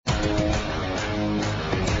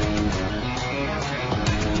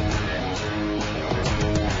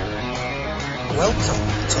Welcome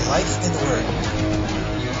to Life in the Word.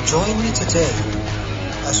 Join me today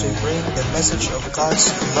as we bring the message of God's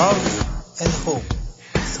love and hope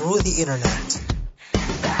through the internet.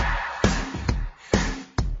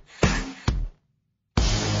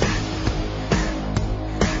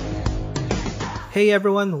 Hey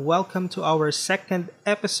everyone, welcome to our second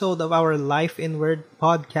episode of our Life in Word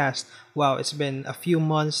podcast. Wow, it's been a few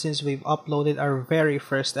months since we've uploaded our very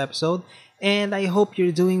first episode, and I hope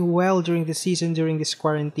you're doing well during the season, during this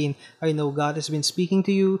quarantine. I know God has been speaking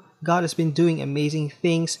to you, God has been doing amazing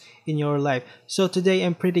things in your life. So today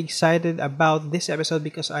I'm pretty excited about this episode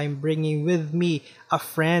because I'm bringing with me a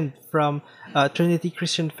friend from Trinity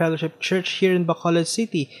Christian Fellowship Church here in Bacolod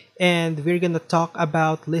City, and we're gonna talk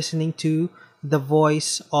about listening to the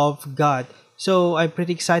voice of God. So I'm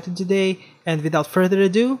pretty excited today, and without further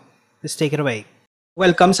ado, let's take it away.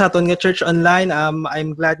 Welcome sa aton nga Church Online.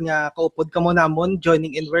 I'm glad nga kaupod ka mo namon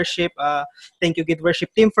joining in worship. Thank you gid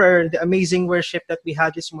worship team for the amazing worship that we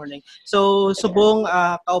had this morning. So subong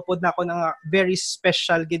kaupod na ako ng very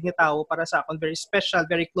special gid nga tao para sa akon, very special,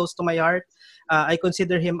 very close to my heart. I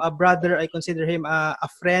consider him a brother, I consider him a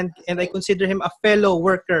friend, and I consider him a fellow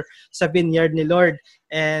worker sa vineyard ni Lord.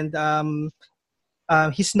 And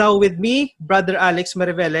he's now with me, Brother Alex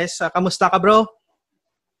Meriveles. Kamusta ka, bro?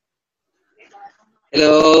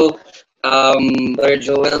 Hello, Brother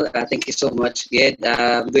Joel. Thank you so much, Gid.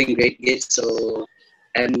 I'm doing great, Gid. So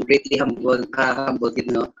I'm greatly humbled,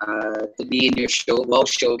 to be in your show. Wow,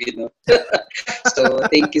 show, So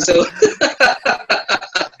thank you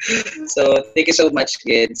thank you so much,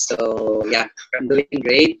 Gid. So yeah, I'm doing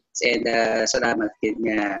great, and salamat, Gid,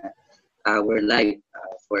 nga we're live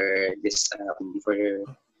for this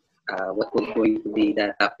what will going to be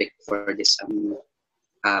the topic for this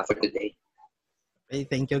for today. Okay,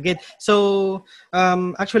 thank you, Gid. So,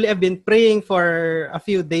 actually, I've been praying for a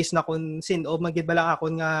few days na kung sino magid bala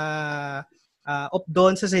ako nga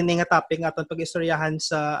updon sa sini nga topic nga aton pag-istoryahan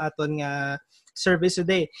sa aton nga service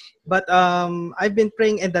today. But I've been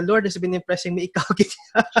praying and the Lord has been impressing me. Ikaw gid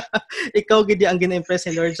ikaw gid ang gina-impress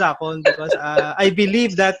ni Lord sa akon because I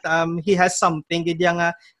believe that He has something gid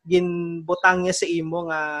nga ginbutang niya sa imo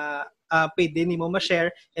nga pwede nimo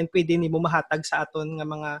ma-share and pwede nimo mahatag sa aton nga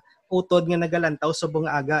mga utod nga nagalantaw subong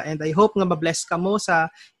aga, and I hope nga ma-bless ka mo sa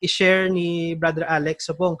i-share ni Brother Alex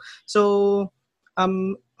subong. So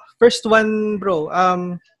first one, bro,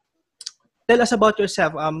 tell us about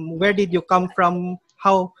yourself. Where did you come from?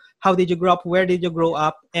 How did you grow up? Where did you grow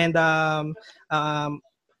up? And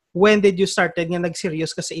when did you started nga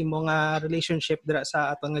nag-serious ka sa imo nga relationship dira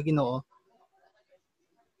sa aton nga Ginoo?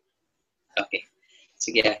 Okay.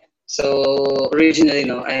 Sige. So originally,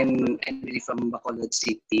 I'm really from Bacolod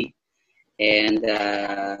City, and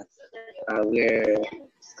we're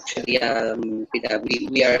actually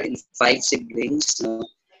we are in 5 siblings, no,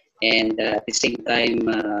 and at the same time,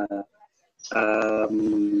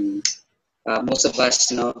 most of us,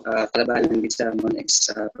 kalabanan din sa mga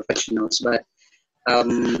ex-professionals, but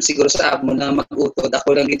siguro sa amon na mag-utod,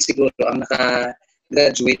 ako lang gid siguro ang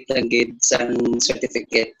naka-graduate lang gid sa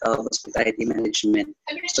certificate of hospitality management.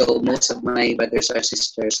 So most of my brothers or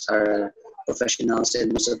sisters are professionals,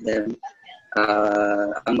 and most of them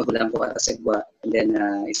ang magulang ko kasagwa, and then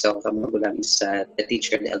isa ko ang magulang is the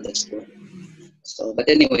teacher, the eldest ko. So but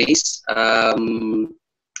anyways,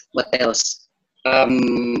 what else?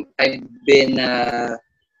 I've been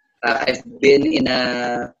in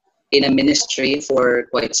a ministry for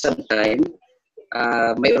quite some time.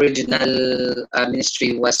 My original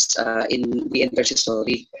ministry was in the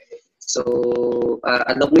intercessory. So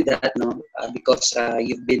along with that, because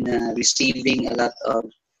you've been receiving a lot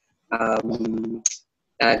of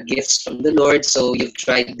gifts from the Lord, so you've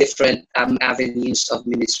tried different avenues of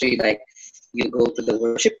ministry, like you go to the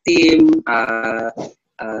worship team,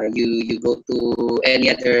 you go to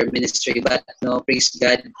any other ministry, but praise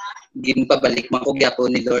God, ginpabalik man ko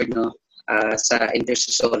gyapon ni Lord sa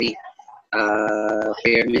intercessory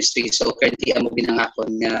prayer ministry. So currently amo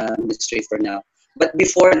binangakon nga ministry for now. But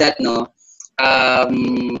before that,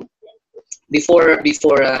 before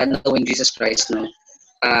knowing Jesus Christ,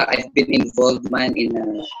 I've been involved man in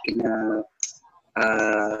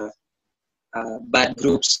bad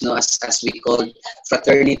groups, as we call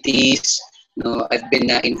fraternities. I've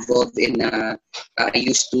been involved in. I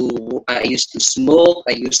used to smoke.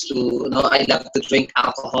 I love to drink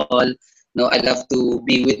alcohol. I love to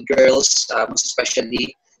be with girls, most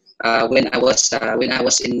especially when I was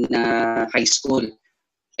in high school,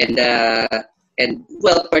 and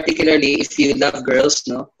well, particularly if you love girls,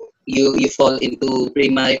 you fall into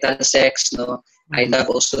premarital sex. I love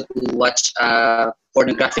also to watch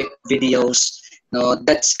pornographic videos, No,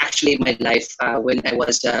 that's actually my life when I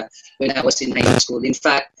was in high school. In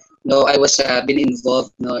fact, no, I was been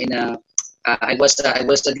involved no in a I was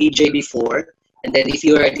a DJ before, and then if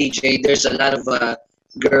you're a DJ, there's a lot of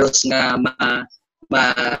girls na ma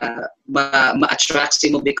ma-attract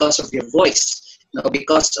mo because of your voice, no,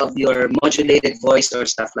 because of your modulated voice or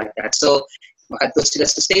stuff like that. So makadto sila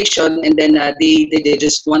sa station, and then they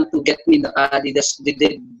just want to get me, they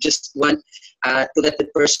just want to let the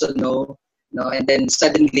person know, no, and then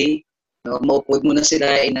suddenly, no, maupod mo na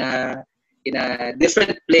sila in a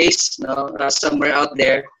different place, no, somewhere out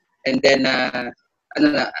there, and then ano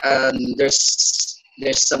na,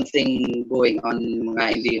 there's something going on,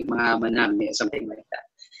 mga hindi mga manami, something like that.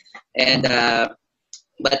 And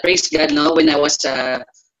but praise God, no, when I was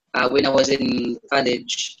in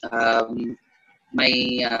college,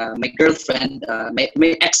 my girlfriend,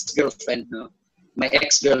 my ex-girlfriend, no, my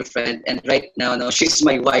ex-girlfriend, and right now, no, she's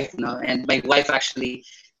my wife, no, and my wife actually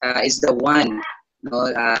is the one, no,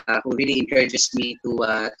 who really encourages me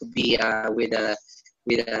to be with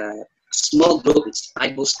a small group. It's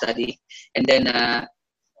Bible study, and then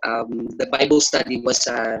the Bible study was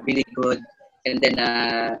really good, and then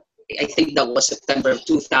I think that was September of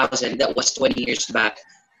 2000. That was 20 years back.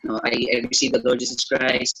 No, I received the Lord Jesus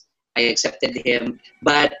Christ. I accepted Him,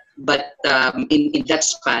 but in that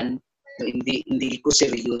span, hindi ko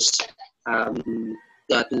serious um,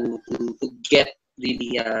 to get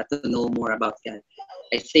really to know more about God.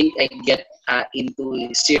 I think I get into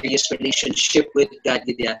a serious relationship with God,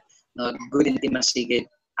 with no, good intimacy.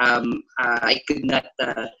 I could not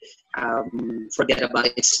forget about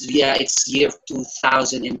it. It's year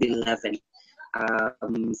 2011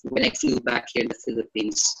 when I flew back here in the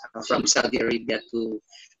Philippines from Saudi Arabia to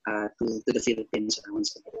the Philippines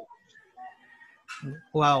once again.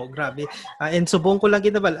 Wow, grabe. And subong ko lang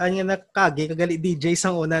ginabal, anya nakagi kagali DJ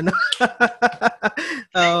sang una, no?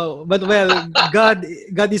 But well, God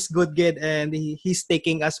is good, gid, and He's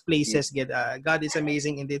taking us places, gid. God is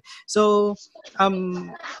amazing indeed. So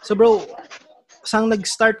bro, sang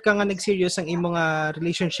nag-start ka nga nag-serious ang imong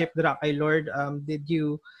relationship dira kay Lord, did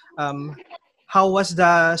you how was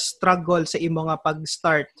the struggle sa imong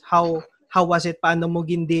pag-start? How was it? Paano mo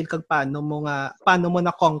gindil kag paano mo na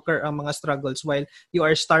conquer ang mga struggles while you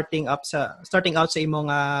are starting out sa imong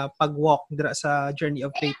pag-walk dira sa journey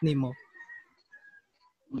of faith nimo?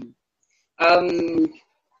 Let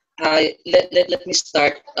me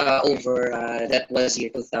start over. That was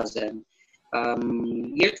year 2000.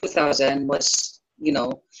 Year 2000 was,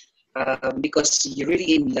 because you're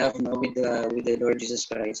really in love, no, with the Lord Jesus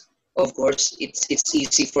Christ. Of course, it's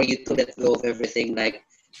easy for you to let go of everything, like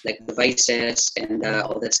the vices and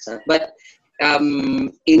all that stuff. But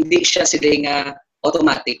hindi siya sila nga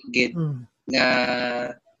automatic gid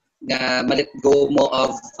nga malet go mo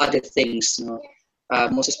of other things, no.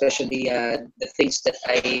 Most especially the things that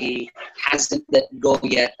I hasn't let go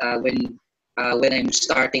yet when I'm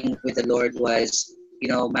starting with the Lord was,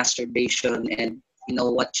 masturbation and,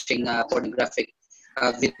 watching pornographic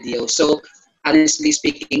videos. So honestly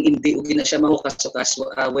speaking, hindi ugin na siya mahukasukas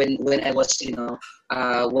when I was,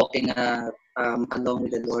 walking along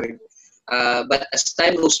with the Lord. But as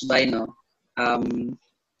time goes by, no,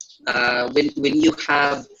 when you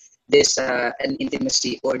have this an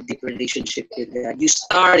intimacy or deep relationship with God, you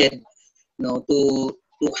started, to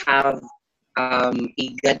have a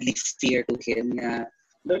godly fear to Him.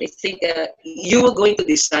 Lord, I think you were going to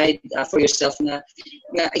decide for yourself.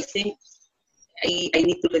 I think I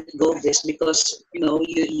need to let go of this because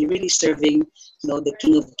you're really serving, the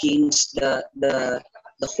King of Kings, the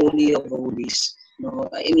Holy of Holies.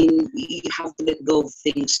 I mean, you have to let go of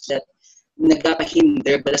things that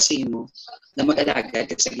nagapahinder bala sa imo na mag-alagad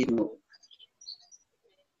sa Ginoo.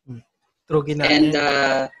 True gina. And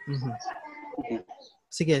yeah.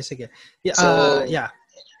 Sige. Yeah, so, yeah.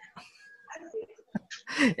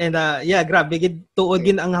 And grabe gid tuod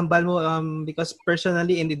gin ang hambal mo because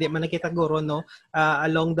personally hindi man nakita guro, no,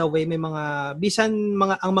 along the way may mga bisan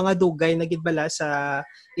ang mga dugay na gid bala sa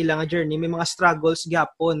ilang journey, may mga struggles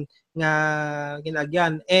gyapon nga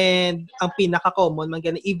ginagyan, and ang pinaka common man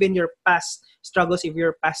gani even your past struggles, if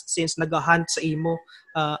your past sins nagahunt sa imo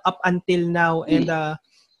up until now, and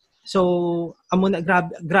so amo na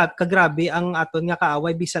grabe ang aton nga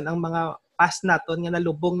kaaway bisan ang mga past naton nga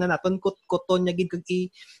nalubong na naton kuton nya gid kag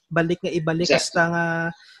ibalik hasta nga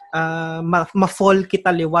ma-fall kita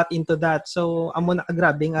liwat into that. So amo na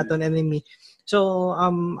grabe ang aton enemy. So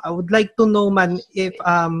I would like to know man if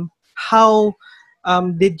how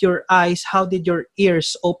did your eyes, how did your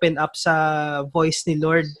ears open up sa voice ni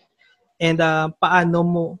Lord, and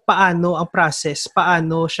paano ang process,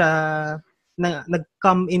 paano siya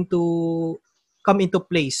nag-come into come into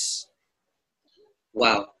place?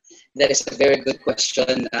 Wow, that is a very good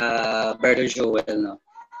question, Brother Joel. No?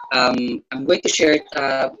 I'm going to share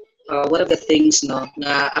one of the things no,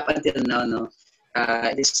 na up until now, no,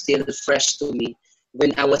 it is still fresh to me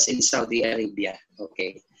when I was in Saudi Arabia.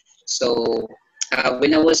 Okay, so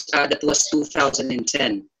when I was that was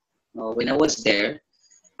 2010. When I was there,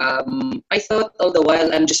 I thought all the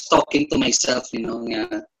while I'm just talking to myself,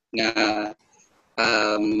 nga,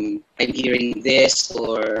 I'm hearing this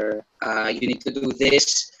or you need to do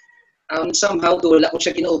this. Somehow, wala ko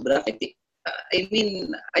siya kinaobra. I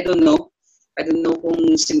mean, I don't know. I don't know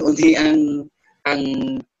kung sino di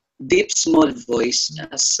ang deep small voice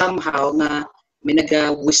somehow nga may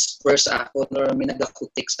naga-whisper sa akin or may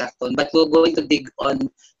naga-kutik sa akin. But we're going to dig on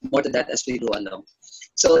more to that as we go along.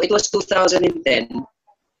 So it was 2010.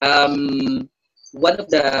 Um, one of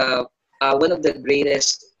the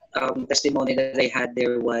greatest testimony that I had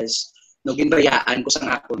there was no ginbayaan ko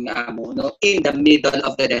sa akon nga amo no in the middle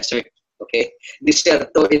of the desert. Okay,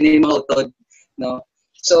 disyerto ini mga utod no.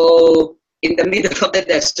 So in the middle of the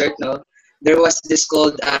desert no, there was this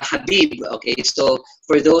called Habib. Okay, so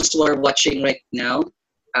for those who are watching right now,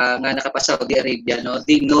 nga nakapa Saudi Arabia no,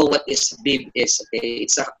 they know what is Habib is. Okay,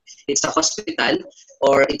 it's a hospital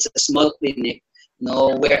or it's a small clinic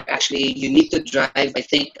no where actually you need to drive. I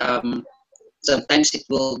think sometimes it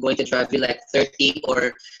will going to drive you like 30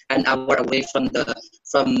 or an hour away from the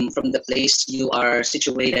place you are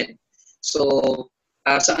situated. So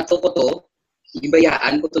sa ato ko to,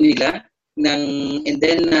 gibayaan ko to nila and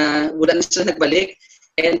then wala na sila nagbalik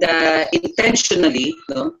and intentionally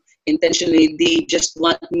they just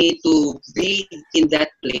want me to be in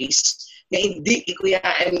that place. Na hindi kuya,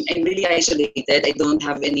 I'm really isolated. I don't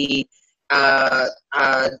have any uh,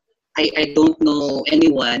 uh, I don't know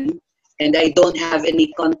anyone and I don't have any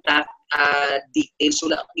contact details.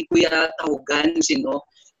 Wala ko kuya tawagan sino.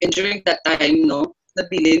 And during that time, no,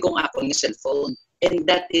 nabilin kong ako ng cellphone. And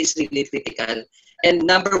that is really critical. And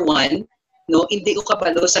number one, no, hindi ko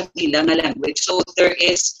kabalo sa ilang language. So there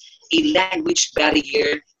is a language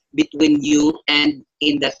barrier between you and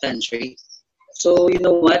in that country. So you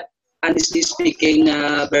know what? Honestly speaking,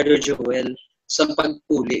 Brother Joel, sa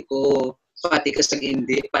pagpuli ko, pati ka sa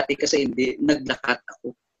hindi, naglakat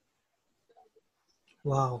ako.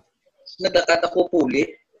 Wow. Naglakat ako puli.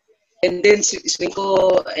 And then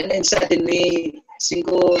suddenly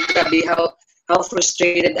grabe how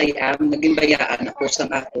frustrated I am. Naging bayaan ako sa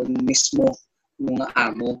akon mismo mga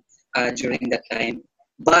amo during that time.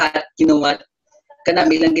 But you know what?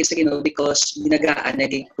 Kanami lang gid sa Ginoo because ginagaan na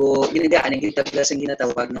gid tabla sa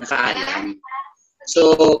ginatawag na kaalam.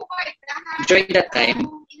 So during that time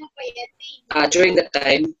I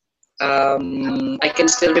can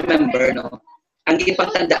still remember no. Ang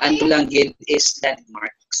gipangtandaan ko lang gid is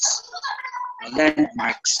landmarks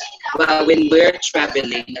when we're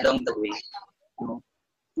traveling along the way no,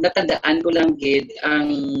 natandaan ko lang gid ang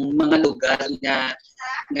mga lugar nga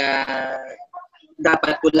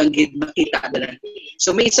dapat ko lang gid makita dalan.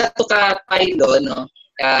 So may isa to ka pylon no,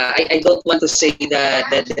 I don't want to say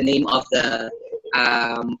the name of the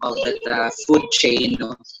food chain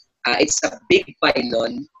no. It's a big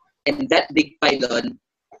pylon and that big pylon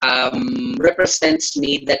represents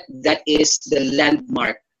me that is the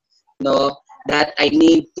landmark no that I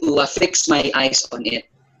need to fix my eyes on it.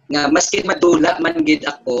 Nga maski madula man gid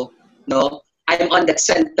ako no, I'm on the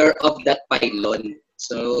center of that pylon.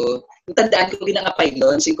 So tandaan ko gid nga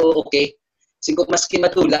pylon singko okay. Singko maski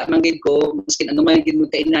madula man gid ko, maski ano man gid mo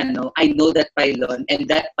kainan no, I know that pylon and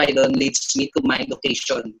that pylon leads me to my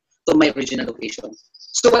location, to my original location.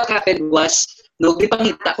 So what happened was no,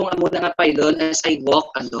 gipangita ko amo nga pylon as I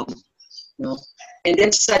walk along no. And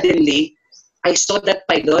then suddenly I saw that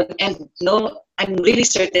pylon and no, I'm really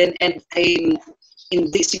certain and I'm in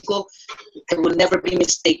this ko, I will never be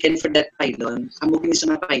mistaken for that pylon. Amo gini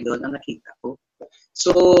sa pylon ang nakita ko.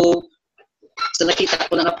 So nakita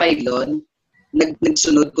ko nga pylon,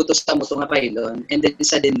 nagsunod ko to sa mo nga pylon and then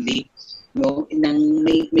suddenly no,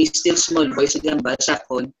 may still small voice nagambal sa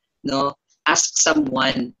akon no, ask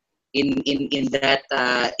someone in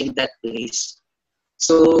that place.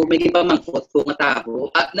 So may gipamangkot ko nga tao.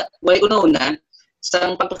 Way una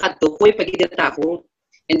sa pagkakadto ko pagidita ko.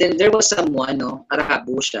 And then there was someone no,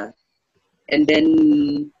 Arabo siya. And then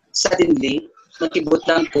suddenly nakibot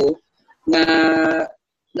lang ko na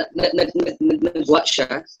nagwa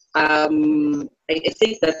siya. I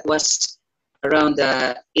think that was around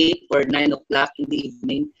 8 or 9 o'clock in the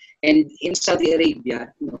evening. And in Saudi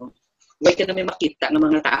Arabia, no, way ka na may makita ng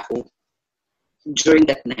mga tao during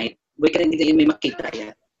that night. Way ka na hindi may makita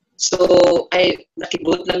yan. So,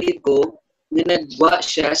 nakibot lang ko na nagwa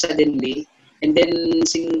siya suddenly And then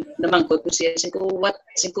namangkot ko siya,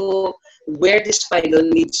 where this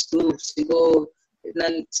pylon leads to? Siya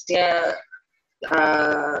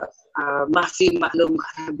mafi malum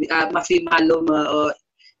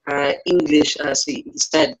English si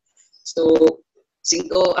said. So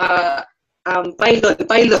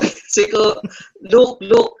pylon.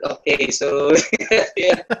 Look. Okay, so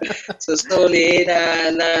yeah. So slowly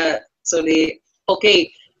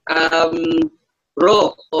okay.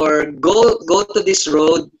 Row or go to this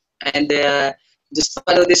road and just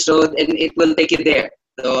follow this road and it will take you there.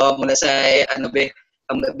 So mula sa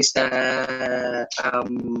sa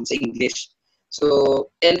English.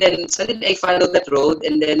 So and then suddenly I followed that road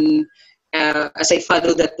and then as I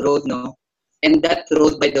followed that road, no, and that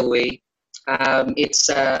road, by the way, it's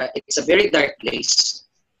a very dark place,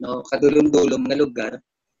 no, kadulom-dulom na lugar,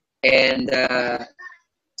 and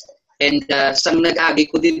sang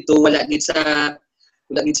nag-agi ko dito wala gid sa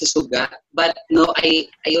suga, but no, I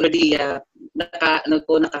already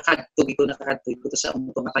nakakadto ko to sa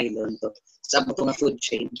among nga pylon to, sa among nga food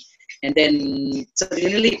chain. And then sa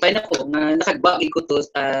nililipay na ko nga nakagbagi ko to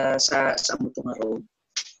sa among nga road.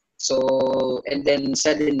 So and then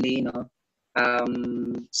suddenly, no,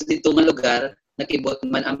 sa dito nga lugar nakibot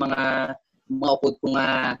man ang mga upod ko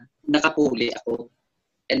nga nakapuli ako.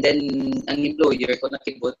 And then ang employer ko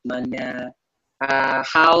nakibot man niya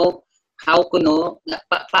how ko no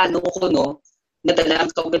paano ko no nadala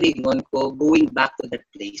ang kaugalingon ko going back to that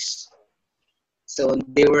place. So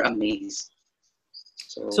they were amazed.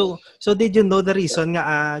 So did you know the reason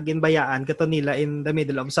nga ginbayaan kato nila in the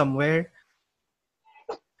middle of somewhere?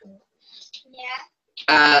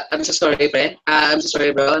 I'm so sorry, friend. I'm so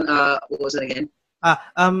sorry, bro. What was it again?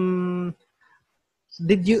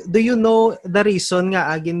 Do you know the reason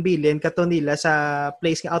nga ginbilin kato nila sa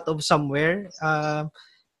place nga out of somewhere?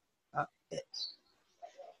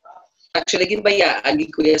 Actually, ginbayaan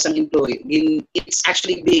gid ko sang employee. It's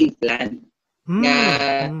actually being planned.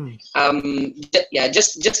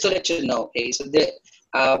 Just to let you know, okay. So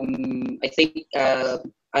I think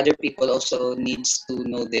other people also needs to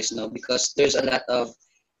know this, no, because there's a lot of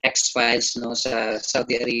X-Files, no, sa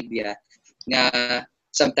Saudi Arabia nga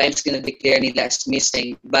sometimes gonna declare nila as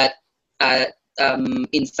missing, but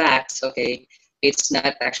in fact, okay, it's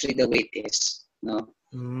not actually the way it is, no.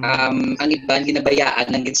 Ang iban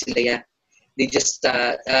ginabayaan lang gid sila ya. They just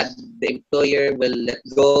the employer will let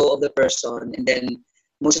go of the person, and then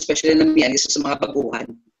most especially na miyan sa mga baguhan,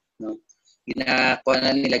 no,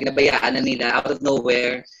 ginabayaan na nila out of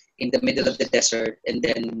nowhere in the middle of the desert, and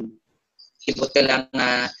then ibot ka lang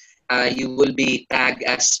you will be tagged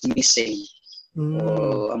as missing.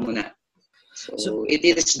 Amo na. So it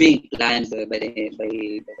is being planned by the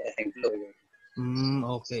employer.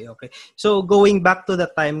 Okay. So going back to the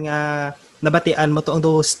time nga nabatian mo to ang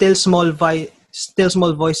still small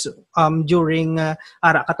voice during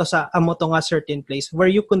ara kato sa amo to nga certain place, were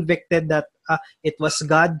you convicted that it was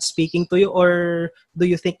God speaking to you, or do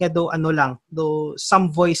you think nga do some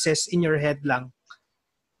voices in your head lang?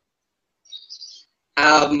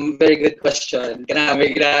 Very good question.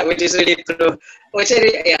 Which is really true. Which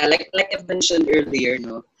like I've mentioned earlier,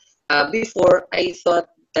 no. Before I thought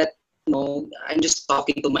that, no, I'm just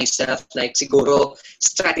talking to myself, like siguro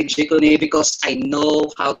strategy ko ni, because I know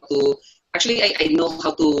how to I know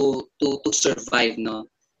how to survive, no.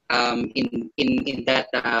 In that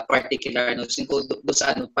particular, no, siguro do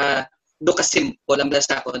sa ano pa do ka simple ang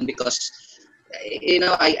blastakon, because you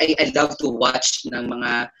know I love to watch ng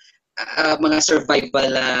mga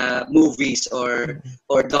survival movies or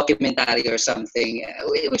documentary or something,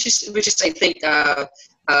 which is I think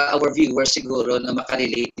our viewers siguro na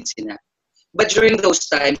makarelate sila. But during those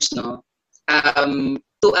times, no,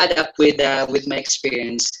 to add up with my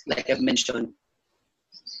experience, like I've mentioned,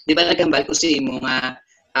 di ba nagambal ko si mga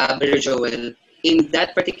Brother Joel, in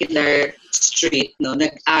that particular street, no,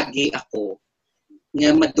 nag-agi ako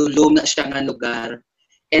nga madulom na siya nga lugar,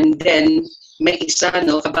 and then may isa,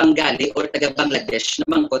 no, kabanggali or taga Bangladesh na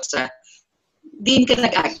mangkot sa din ka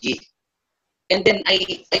nag-agi. And then I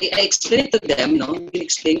explained to them, no,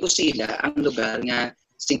 explain ko sila ang lugar nga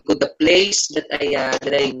the place that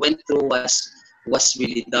I went through was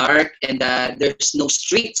really dark, and there's no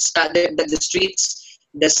streets. The streets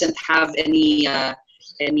doesn't have any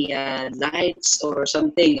lights or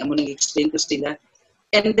something. Amo nang explain ko sila.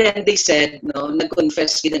 And then they said, no,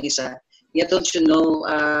 nag-confess kinang isa, yeah, don't you know,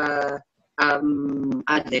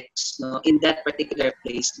 Alex, no, in that particular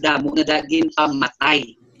place, damo na dagin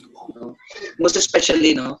pamatay, no? Most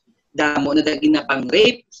especially, no, damo na dagin na pang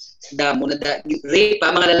rape,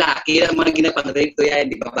 mga lalaki ang mga ginapang rape to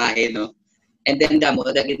yan, hindi babae, no. And then damo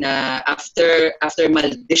lagi na after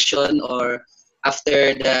maldition or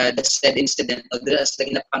after the said incident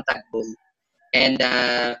lagi na pangtagbong and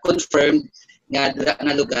confirmed nga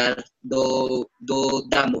lugar do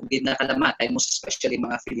damo gid na kalamatay most especially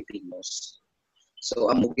mga Filipinos.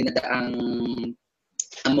 So amo ginada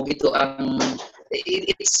amo gito ang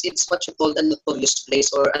it's what you call a notorious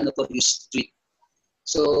place or a notorious street.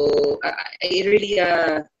 So I really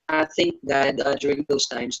think that during those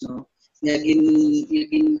times no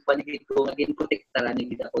naging panigid ko naging protektaran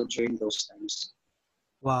ni gid ako during those times.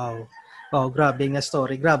 Wow. Wow, grabe nga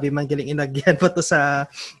story. Grabe man galing inagyan pa to sa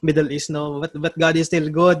Middle East, no? But God is still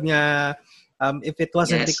good nga if it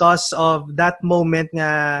wasn't because of that moment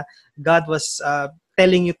nga God was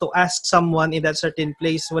telling you to ask someone in that certain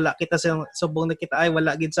place, wala kita sa subong na kita ay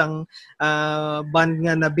wala gid sang band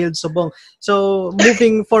nga na build subong. So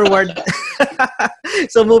moving forward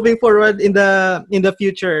so moving forward in the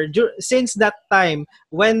future, since that time,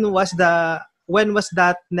 when was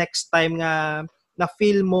that next time nga na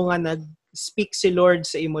feel mo nga nag-speak si Lord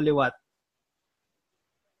sa imo liwat?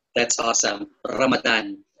 That's awesome.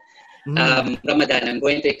 Ramadan. Ramadan, I'm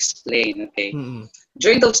going to explain, okay?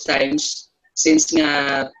 During those times, since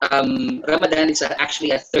nga Ramadan is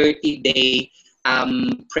actually a 30-day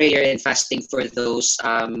prayer and fasting for those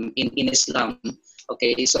in Islam,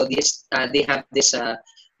 okay? So this they have this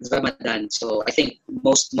Ramadan. So I think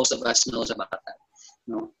most of us knows about that,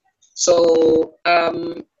 no? So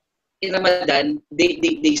in Ramadan,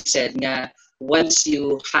 they said nga once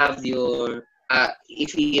you have your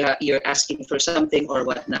if you're asking for something or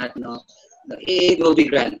whatnot, no, it will be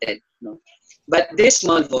granted, no. But this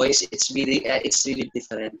small voice, it's really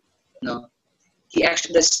different, no. He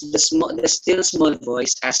actually the still small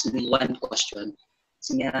voice asked me one question.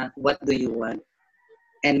 Nga, what do you want?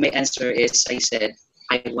 And my answer is, I said,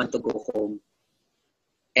 I want to go home.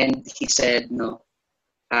 And he said, no,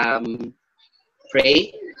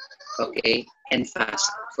 pray, okay, and fast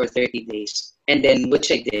for 30 days. And then,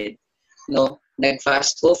 which I did, no,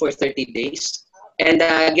 nag-fast ko for 30 days. And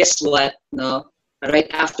guess what, no, right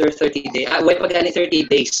after 30 days, wait pagani 30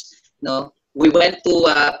 days, no, we went to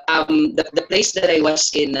the place that I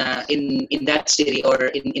was in that city or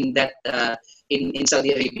in in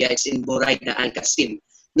Saudi Arabia. It's in Buraida, Al Qasim.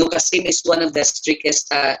 No, Qasim is one of the strict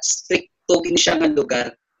tugin siya nga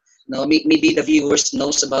lugar. No, maybe the viewers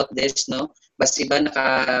knows about this, no, bas iba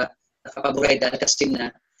nakapaburayda Al Qasim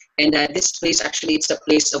na. And this place actually it's a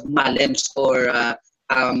place of malems or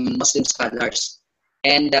Muslim scholars.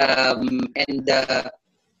 And in that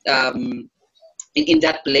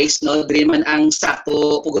place, no, diri man ang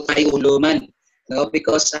sakto pugot kay ulo man, no,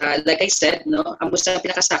 because like I said, no, amo sa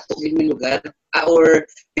pinakasakto gid nga lugar or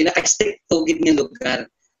pinaka-strict gid nga lugar,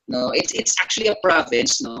 no. It's actually a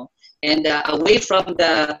province, no, and away from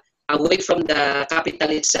the capital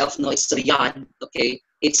itself, no, it's Riyadh, okay.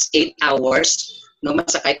 It's 8 hours, no,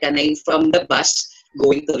 masakay ka na from the bus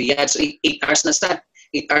going to Riyadh, so 8 hours na sa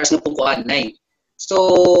 8 hours na pungkuan na.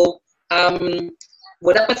 So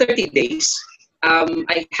wala pa 30 days.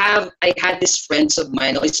 I had these friends of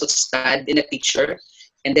mine, no, it's ustad in a teacher,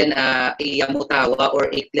 and then a mutawa or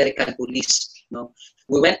a clerical police, no.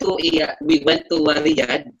 We went to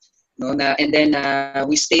Riyadh, no, and then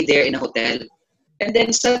we stayed there in a hotel, and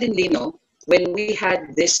then suddenly, no, when we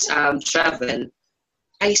had this travel,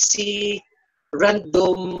 I see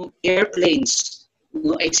random airplanes,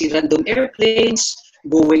 no, I see random airplanes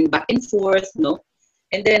going back and forth, no,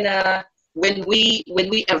 and then when we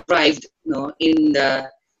arrived, no, in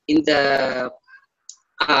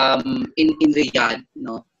Riyadh,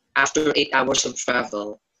 no, after 8 hours of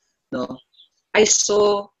travel, no, I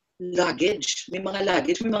saw luggage. May mga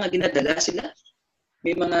dinadala sila.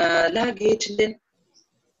 May mga luggage, and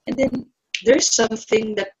then there's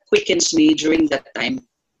something that quickens me during that time,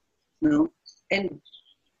 no, and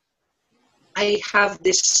I have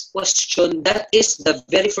this question. That is the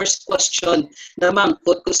very first question na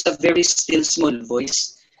mangkot ko sa very still small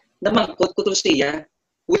voice. Na mangkot ko to siya,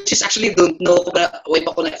 which is actually don't know kung way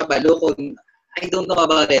pa ko nakabalo kung I don't know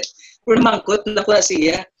about it. Pero mangkot na ko na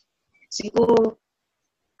siya. Siguro,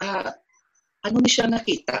 ano ni siya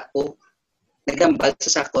nakita ko? Nagambal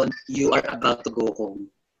sa sakon, you are about to go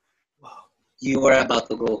home. You are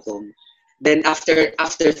about to go home. Then after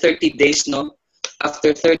 30 days, no,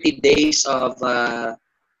 after 30 days of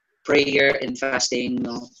prayer and fasting,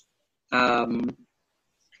 no, I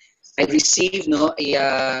received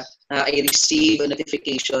a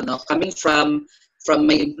notification, no, coming from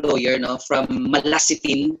my employer, no, from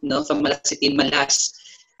Malasitin, no, from Malasitin, Malas.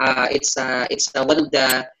 It's one of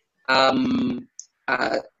the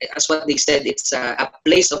as what they said, it's a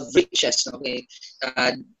place of riches. Okay,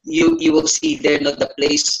 uh, you will see there, no, the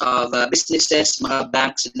place of businesses, mga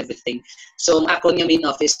banks and everything. So ang ako nga main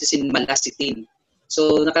office is in Malasitin.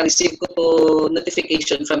 So naka-receive ko to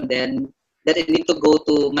notification from them that I need to go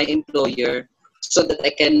to my employer so that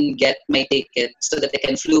I can get my ticket so that I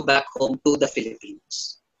can flew back home to the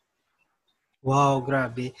Philippines. Wow,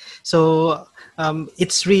 grabe. So,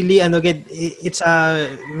 it's really ano gid, it's a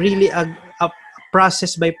really a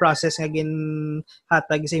process by process nga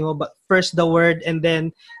hatag sa mo, but first the word, and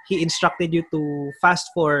then he instructed you to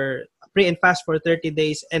pray and fast for 30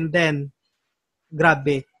 days, and then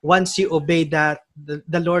grabe, once you obey that,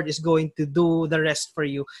 the Lord is going to do the rest for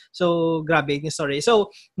you. So grabe yung story.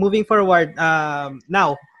 So moving forward,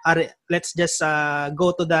 now let's just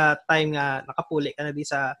go to the time nga nakapuli ka na di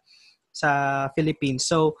sa Philippines.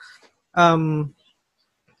 So,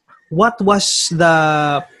 what was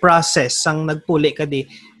the process ang nagpuli ka di?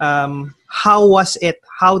 How was it?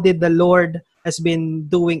 How did the Lord has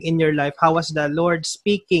been doing in your life? How was the Lord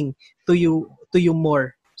speaking to you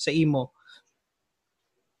more sa imo?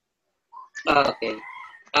 Okay.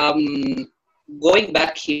 Um, Going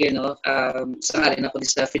back here, no, sa rin ako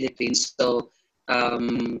sa Philippines. So,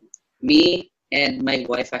 me and my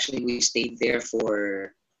wife actually we stayed there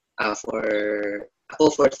for ako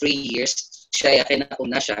for 3 years. Siya yakin ako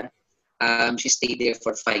na siya. She stayed there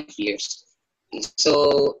for 5 years.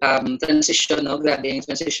 So, transition, no, grabe yung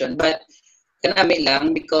transition. But kanami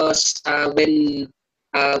lang because when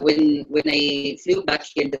I flew back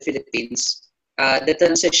here in the Philippines, the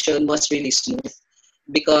transition was really smooth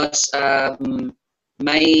because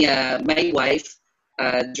my wife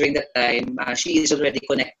during that time she is already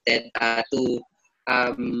connected to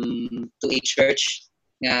a church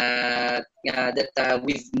that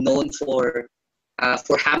we've known for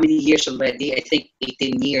how many years already? I think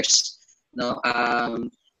 18 years. No,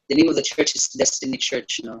 the name of the church is Destiny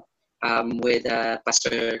Church. No, with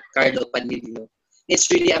Pastor Carlo Panilio. It's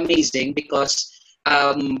really amazing because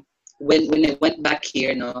when I went back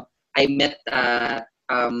here, no, I met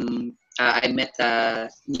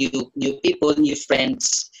new people, new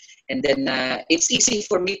friends, and then it's easy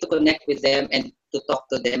for me to connect with them and to talk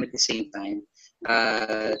to them at the same time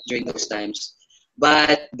during those times.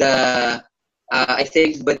 But I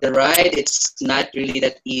think with the ride, it's not really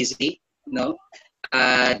that easy. No,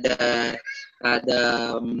 uh, the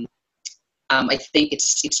I think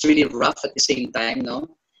it's really rough at the same time,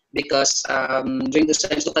 no? Because during those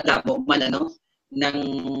times, so kadamo man, ano,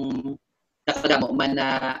 ng nakadamo man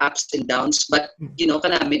na ups and downs, but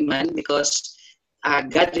kanami man because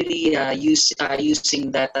God really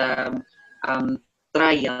using that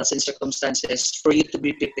trials and circumstances for you to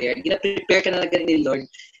be prepared. Gina-prepare ka na lang ni Lord,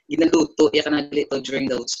 ginaluto ya ka na dito during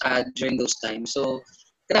those times. So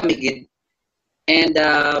kanami gid. And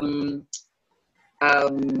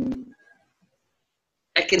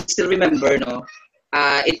I can still remember, no,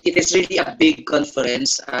 it is really a big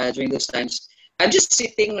conference during those times. I'm just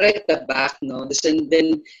sitting right at the back, no. And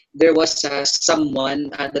then there was someone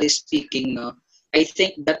that is speaking, no. I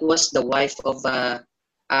think that was the wife of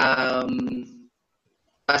um,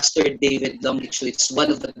 Pastor David Longichu. It's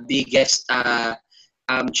one of the biggest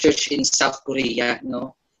church in South Korea,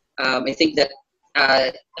 no. I think that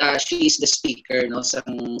she is the speaker, no, sa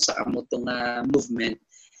amutong movement.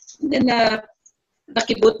 And then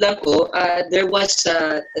nakibot lang ko, there was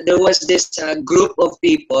this group of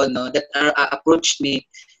people, no, that approached me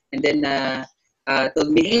and then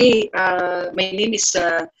told me, hey, my name is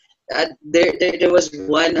there was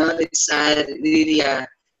one that's really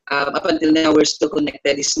up until now we're still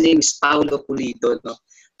connected. His name is Paulo Pulido, no.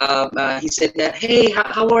 He said that, hey,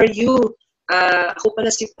 how are you? Ako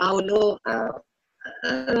pala si Paulo.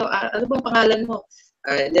 Ano bang pangalan mo?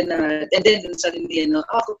 And then suddenly,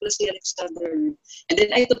 ako pala si Alexander. And then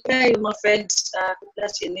I told yung mga friends, ako pala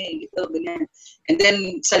si ito, ganyan. And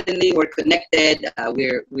then suddenly we're connected,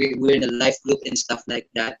 we're in a life group and stuff like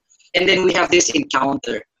that. And then we have this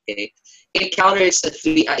encounter, okay? Encounter is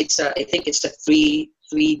I think it's a 3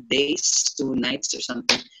 days, 2 nights or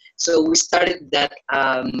something. So we started that,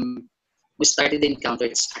 we started the encounter,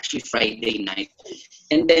 it's actually Friday night.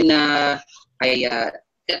 And then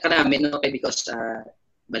karami, no, okay, because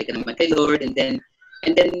balik ka naman kay Lord, and then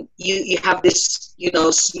you have this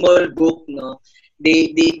small book, no,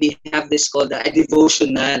 they have this called a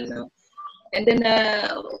devotional, no? And then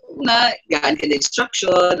gaan ka na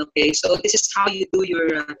instruction, okay, so this is how you do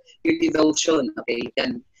your devotion, okay,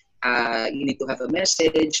 you need to have a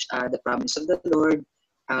message, the promise of the Lord,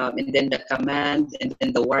 and then the command, and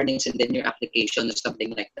then the warnings, and then your application or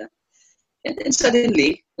something like that. And then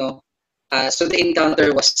suddenly, no, So the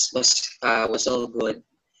encounter was all good.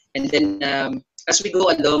 And then as we go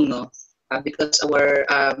along, no, because our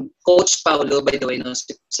coach Paulo, by the way, no,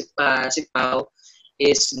 si Pao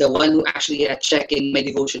is the one who actually checking my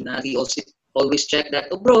devotional. He also always check that,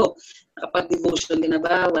 oh bro, nakapag-devotion ka na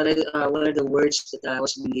ba? What are the words that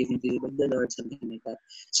was being given to you by the Lord, something like that.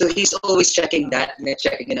 So he's always checking that, and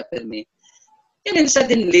checking it up with me. And then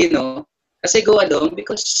suddenly, no, as I go along,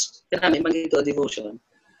 because kanami magito devotion,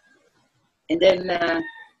 and then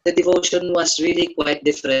the devotion was really quite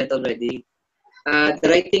different already. The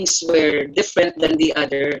writings were different than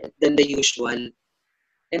the usual.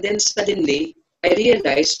 And then suddenly, I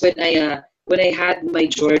realized when I had my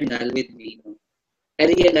journal with me, I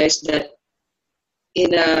realized that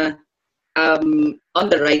in on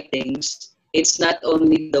the writings, it's not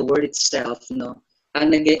only the word itself, no.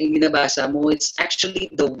 Ang ginabasa mo, it's actually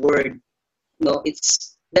the word, no.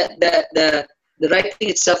 It's the writing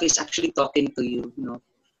itself is actually talking to you, no.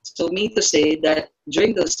 So me to say that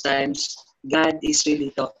during those times, God is really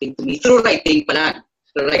talking to me through writing pa lang.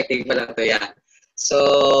 Through writing pa lang to, yeah.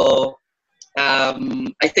 So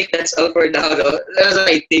I think that's all for now. No? That's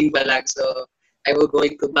writing pa lang. So I will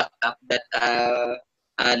going to back up that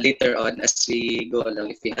later on as we go along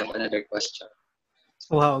if we have another question.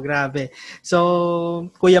 Wow, grabe. So,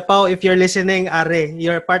 Kuya Pao, if you're listening, are,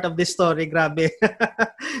 you're part of this story, grabe.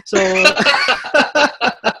 so,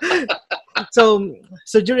 so,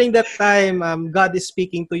 so during that time, God is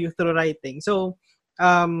speaking to you through writing. So,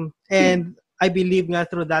 and I believe nga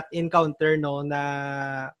through that encounter, no,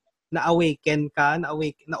 na awaken ka, na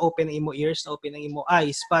open ang imo ears, na open ang imo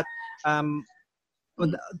eyes. But,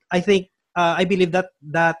 I think, I believe that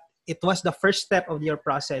it was the first step of your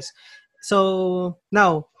process. So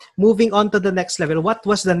now, moving on to the next level, what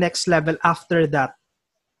was the next level after that?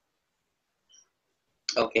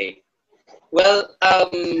 Okay. Well,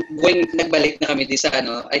 when nagbalik na kami di sa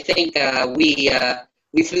ano, I think we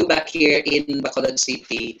flew back here in Bacolod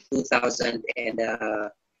City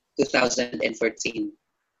 2014.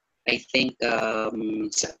 I think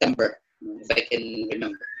September, if I can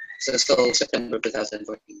remember. So September 2014.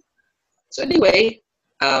 So anyway,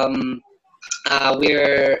 um,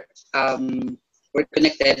 we're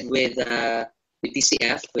connected with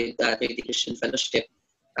TCF, with Trinity Christian Fellowship.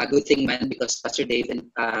 A good thing, man, because Pastor Dave and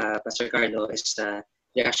Pastor Carlo is they're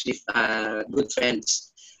actually good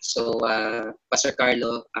friends. So Pastor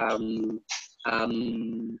Carlo um,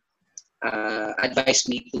 advised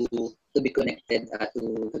me to be connected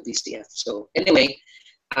to TCF. So anyway,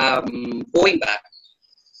 going back.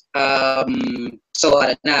 So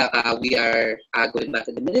we are going back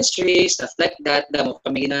to the ministry, stuff like that. Damo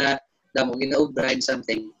ginaubra and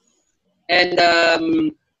something. And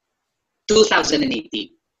 2018.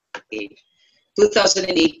 Okay.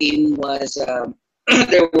 2018 was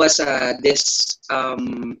there was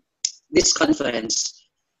this conference,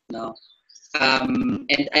 no,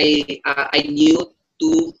 and I knew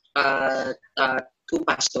two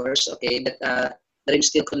pastors, okay, that I'm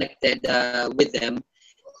still connected with them.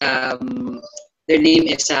 Their name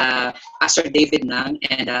is Pastor David Nang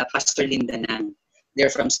and Pastor Linda Nang. They're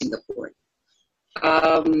from Singapore.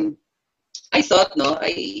 I thought, no,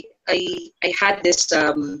 I had this.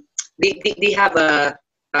 They have a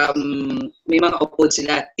may mga upod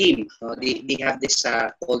sila team. No? They have this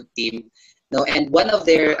old team. No, and one of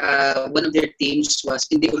their teams was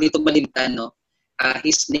hindi ulito malimtan. No,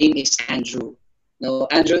 his name is Andrew. No,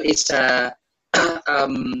 Andrew is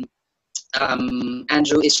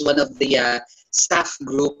Andrew is one of the staff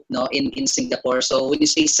group, no, in Singapore. So when you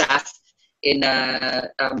say staff in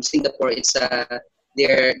Singapore, it's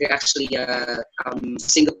they're actually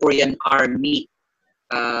Singaporean army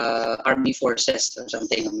forces or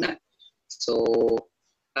something like that. So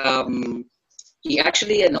he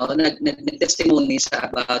actually nag-testimony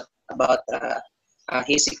about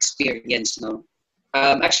his experience, no.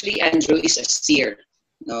 Actually Andrew is a seer,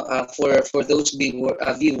 no. For those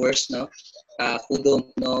viewers, no, who don't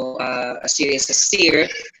know, a seer is a seer,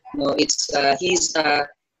 no. It's he's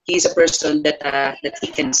a person that he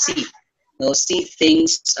can see, no, see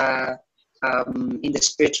things in the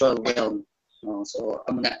spiritual realm, no. So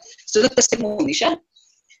nag-testimony siya,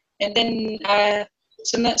 and then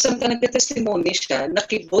samtang nag-testimony siya,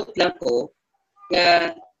 nakibot lang ko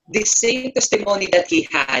na the same testimony that he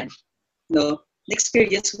had, no,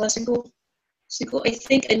 experience ko, siguro I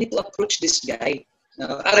think I need to approach this guy,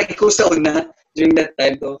 no. Aray ko sa una during that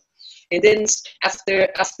time ko, and then after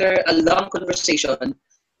a long conversation,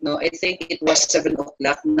 no, I think it was 7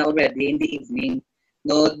 o'clock na already in the evening.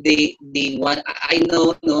 No, they want, I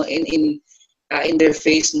know, no, in their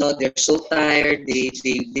face, no, they're so tired.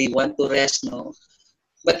 They want to rest, no.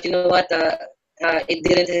 But you know what? It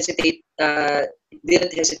didn't hesitate. It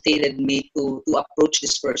didn't hesitated me to approach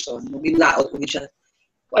this person. Gilaot ko siya.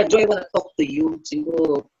 Oh, Joy, I wanna talk to you.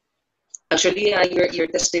 Siguro, actually, your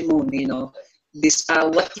testimony, this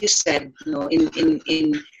what you said,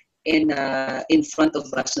 in front of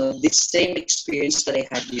us, this same experience that I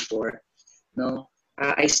had before,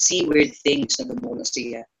 I see weird things na gumuna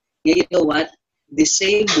siya. Yeah, you know what? The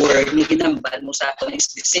same word na ginambal mo sa akin is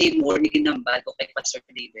the same word na ginambal ko kay Pastor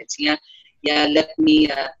David. Sige, yeah, let me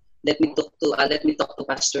talk to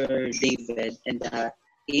Pastor David and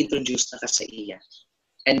i-introduce na ka sa iya.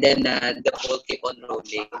 And then the ball keep on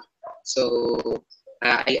rolling. So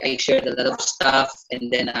I shared a lot of stuff,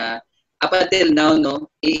 and then up until now,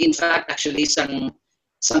 in fact, actually, sang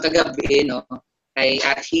kagabi,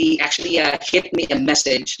 he actually hit me a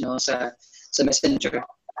message, sa messenger.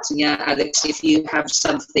 So yeah, Alex, if you have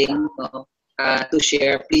something to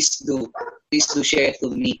share, please do share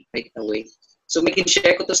to me right away. So may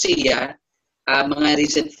share ko to siya, mga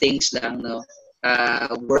recent things lang,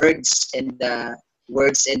 words and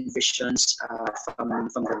visions from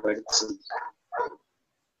the word. So,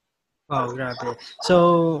 Wow, grabe.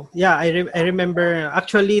 So, yeah, I remember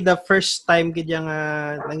actually the first time gid yang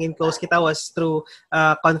nangin close kita was through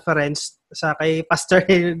conference sa kay Pastor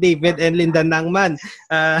David and Linda Nangman.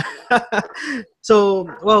 So,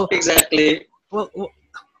 well, exactly. well,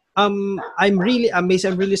 I'm really amazed.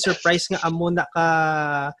 I'm really surprised nga amo na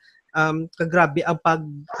kagrabe ang pag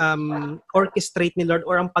orchestrate ni Lord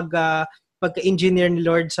or ang pagka-engineer ni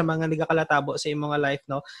Lord sa mga nagakalatabo sa imong mga life,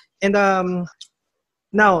 no? And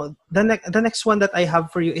now, the next one that I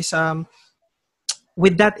have for you is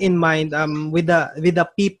with that in mind, with the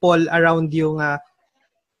people around you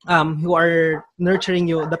who are nurturing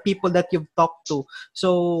you, the people that you've talked to.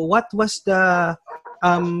 So, what was the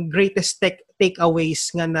greatest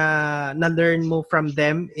takeaways nga na learn mo from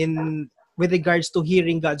them in with regards to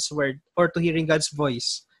hearing God's word or to hearing God's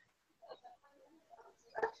voice?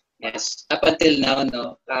 Yes. Up until now,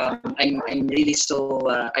 I'm really so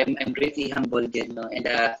I'm really humbled, and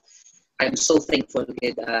I'm so thankful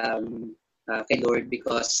kay Lord,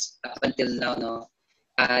 because up until now,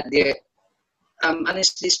 there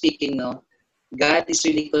honestly speaking, God is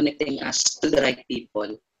really connecting us to the right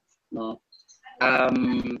people, no.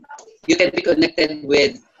 You can be connected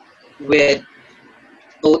with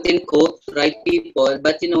quote unquote right people,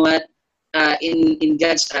 but you know what? In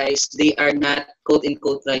God's eyes, they are not quote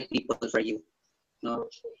unquote right people for you, no.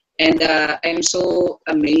 And I'm so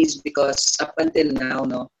amazed because up until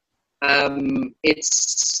now,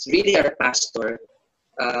 it's really our pastor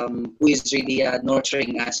who is really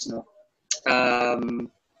nurturing us, no. And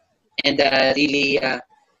really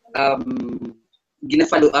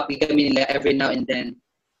gina-follow up kami nila every now and then.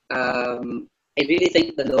 I really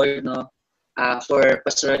thank the Lord, for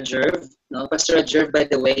Pastor Jerv, Pastor Jerv, by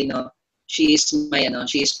the way, she is my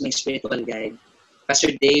spiritual guide.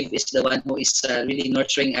 Pastor Dave is the one who is really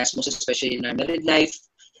nurturing us, most especially in our married life,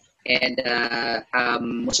 and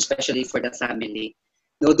most especially for the family.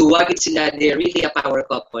 No, duwagit sila, they're really a power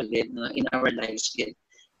couple in our lives.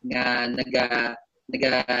 Nga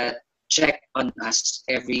check on us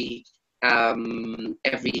we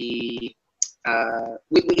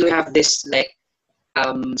have this like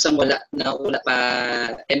some wala pa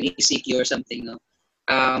MECQ or something,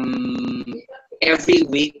 every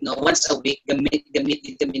week, once a week gamit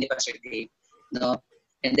kami ni Pastor Dave,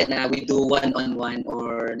 and then we do one-on-one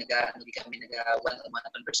or kami one-on-one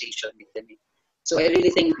conversation with them. So I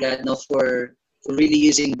really thank God, for really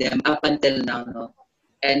using them up until now,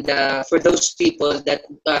 and for those people that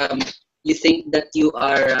you think that you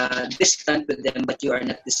are distant with them, but you are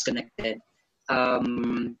not disconnected.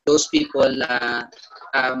 Those people that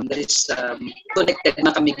is connected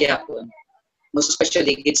na kami gihapon, most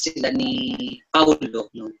especially kids sila ni Paulo,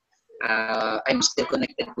 I'm still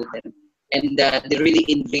connected with them, and they really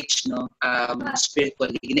enrich,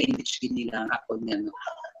 spiritually, gina-enrich nila ang ako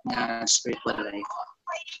na spiritual life.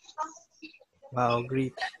 Wow,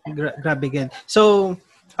 great. Grabe again. So,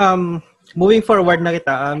 moving forward na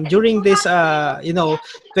kita, during this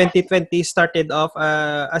 2020 started off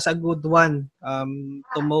as a good one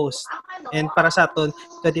to most, and para sa aton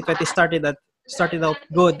 2020 started out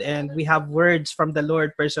good, and we have words from the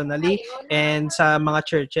Lord personally and sa mga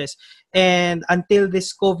churches, and until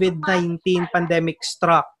this COVID-19 pandemic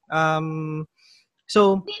struck.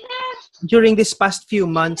 So during this past few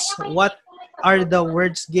months, what are the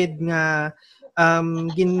words gid nga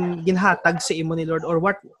ginhatag sa imo ni Lord, or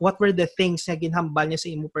what were the things na ginhambal niya sa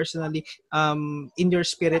imo personally in your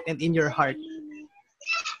spirit and in your heart?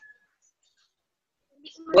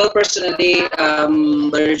 Well, personally,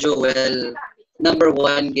 Brother Joel, number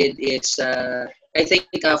one, gid, is I think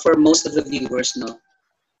for most of the viewers, no,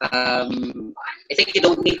 I think you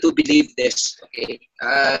don't need to believe this. Okay,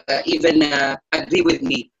 even agree with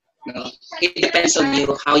me. No, it depends on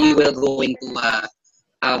you how you will going to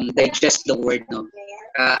digest the word. No,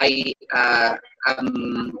 I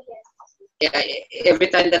yeah, every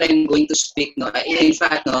time that I'm going to speak, no, in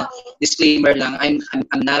fact, no, disclaimer lang, I'm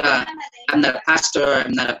not a pastor,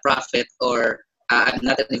 I'm not a prophet, or I'm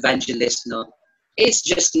not an evangelist, no. It's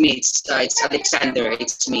just me. It's Alexander.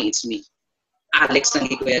 It's me. Alex ng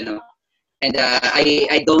ko yan, no. And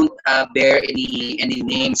I don't bear any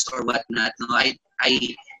names or whatnot. No, I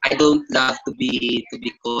I don't love to be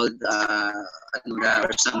called ano na,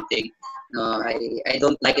 or something. No, I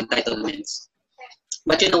don't like entitlements.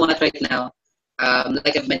 But you know what? Right now,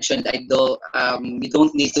 like I've mentioned, I don't. You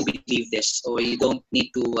don't need to believe this, or you don't need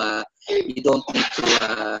to. You don't need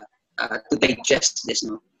to digest this.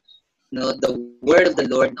 No, no. The word of the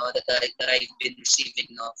Lord, no, that I've been receiving,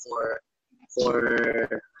 no, for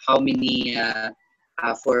how many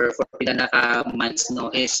for pinaka months, no,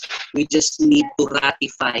 is we just need to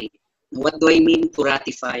ratify. What do I mean to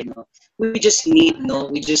ratify? No, we just need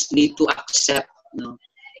to accept, no,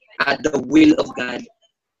 the will of God.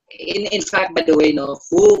 In fact, by the way, no,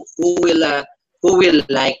 who will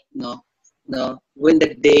like, no, when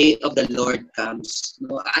the day of the Lord comes.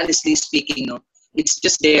 No, honestly speaking, no, it's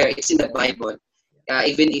just there. It's in the Bible.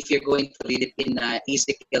 Even if you're going to read it in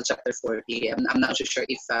Ezekiel chapter 40, I'm not so sure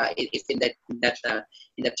if in that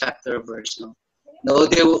chapter or verse, no, no,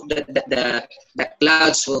 the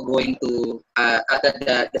clouds will going to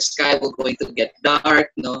the sky will going to get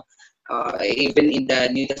dark, no. Even in the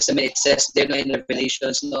New Testament, it says there, no, in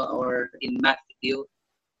Revelations, no, or in Matthew,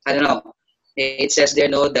 I don't know. It says there,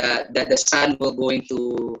 no, that the sun will going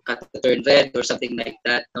to turn red or something like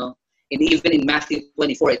that, no. And even in Matthew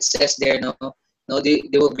 24, it says there, no, no, there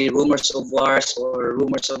will be rumors of wars or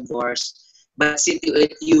rumors of wars. But see to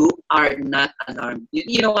it, you are not alarmed.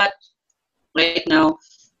 You know what? Right now,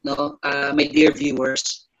 no, my dear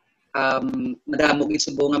viewers, madamo gid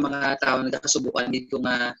subo nga mga tao nagkakasubukan dito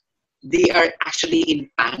nga they are actually in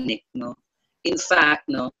panic, no. In fact,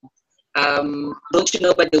 no, don't you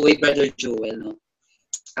know, by the way, Brother Joel, no,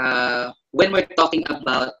 when we're talking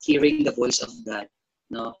about hearing the voice of God,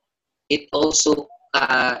 no, it also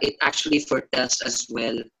it actually foretells as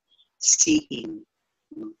well seeing.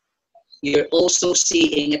 No? You're also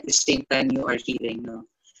seeing at the same time you are hearing. No,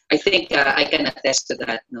 I think I can attest to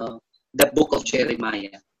that. No, the book of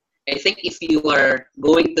Jeremiah. I think if you are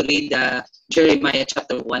going to read Jeremiah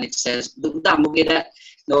chapter 1, it says, "Damo gina,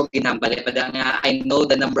 no, ginambale pa da nga, I know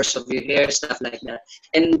the numbers of your hair," stuff like that.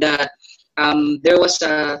 And there was,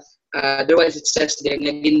 it says there,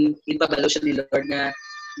 nga ginpabalo siya ni Lord na,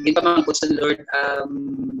 ginpamangkot sa Lord,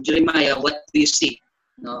 Jeremiah, what do you see?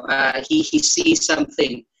 No, he sees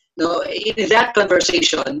something. No, in that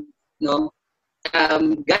conversation, no,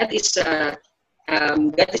 God is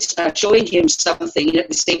showing him something, and at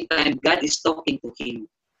the same time, God is talking to him.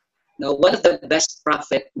 No, one of the best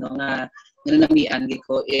prophet, no, nga nanamian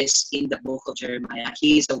ko is in the book of Jeremiah.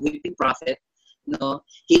 He is a weeping prophet. No,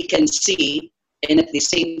 he can see, and at the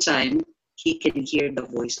same time, he can hear the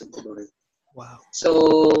voice of the Lord. Wow.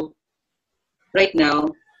 So right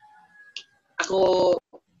now, ako,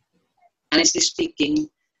 honestly speaking,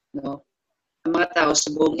 no, ang mga tao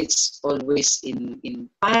subong, it's always in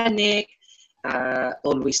panic,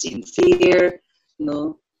 always in fear,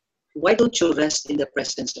 no. Why don't you rest in the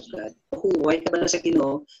presence of God? Why ka ba sa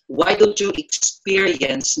Ginoo? Why don't you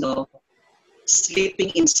experience, no,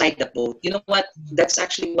 sleeping inside the boat? You know what? That's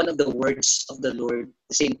actually one of the words of the Lord at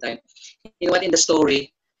the same time. You know what? In the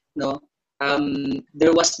story, no,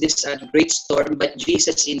 there was this great storm, but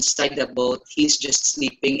Jesus inside the boat, he's just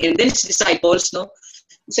sleeping. And then his disciples, no,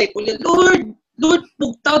 disciple, Lord,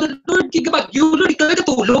 bugtaw na, Lord, kigabagyo, Lord, ikaw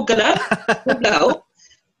katulog ka lang.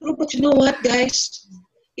 But you know what, guys?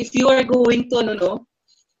 If you are going to,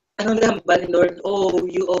 ano lang ba, Lord, oh,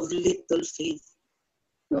 you of little faith.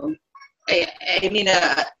 No? I mean,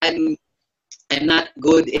 I'm not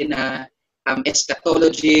good in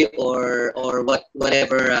eschatology or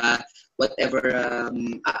whatever. I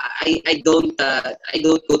don't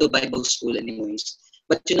go to Bible school anyways.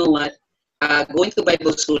 But you know what? Going to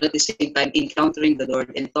Bible school at the same time, encountering the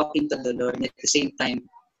Lord and talking to the Lord, and at the same time,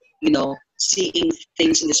 seeing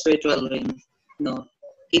things in the spiritual realm,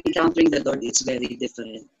 encountering the Lord, it's very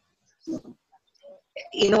different.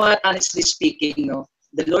 You know what? Honestly speaking,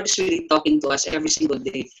 the Lord is really talking to us every single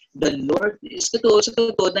day. The Lord is totoo,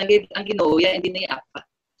 ang Ginoo, hindi na iapa.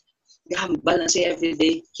 Gahambal na siya every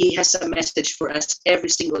day. He has a message for us every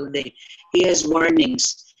single day. He has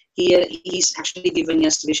warnings. He's actually giving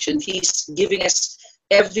us vision. He's giving us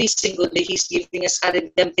every single day. He's giving us a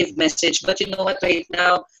redemptive message. But you know what? Right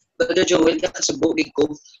now, Brother Joel, kakasubugig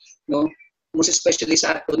ko, no? Most especially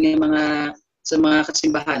sa aton ng mga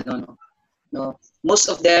kasimbahan, no?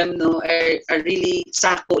 Most of them, are really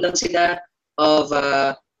sako lang sila of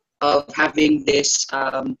having this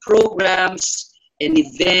programs and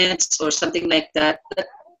events or something like that. But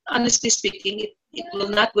honestly speaking, it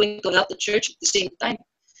will not going to help the church at the same time.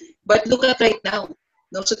 But look at right now,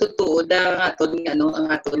 no, sa totoo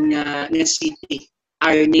ang aton nga city,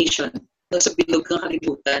 our nation, no, sa bilog ng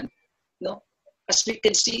kalibutan, no. As we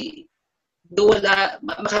can see, do wala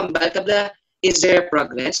makambal kabla, is there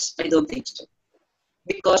progress? I don't think so.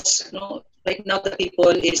 Because right now the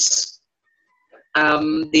people is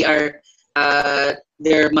they are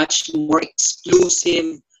they're much more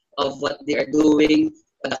exclusive of what they are doing.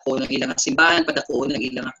 Padako ng ilang simbahan, padako ng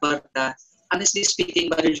ilang kwarta. Honestly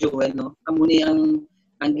speaking, Brother Joel, amo ni ang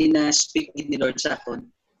gina-speak ni Lord sa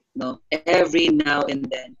akon, every now and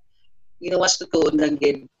then. What's totoo lang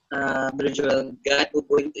gid, Brother Joel, God will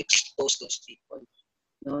going to expose those people.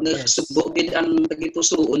 Nagsubo gid ang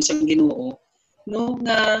tagitusuon sa Ginoo,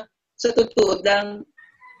 nga sa totoo lang,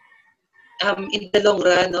 in the long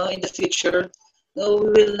run, in the future, we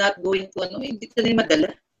will not going to hindi tayo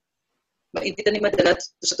madala. Hindi tayo madala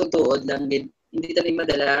sa totoo lang gid. Hindi tayo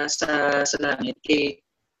madala sa langit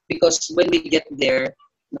because when we get there,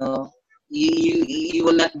 you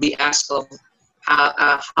will not be asked of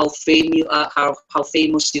how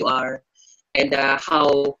famous you are, and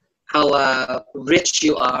how rich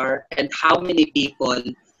you are, and how many people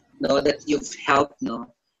that you've helped,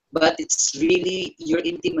 but it's really your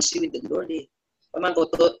intimacy with the Lord. You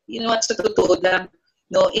know what, sa totoo lang,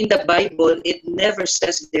 in the Bible it never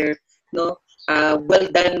says there, well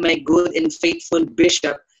done my good and faithful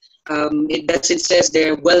bishop. It doesn't says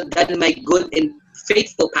there, well done my good and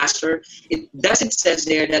faithful pastor. It doesn't says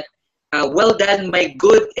there that well done my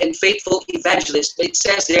good and faithful evangelist. But it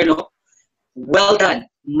says there, well done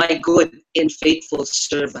my good and faithful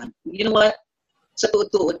servant. You know what, sa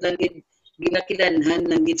totoo lang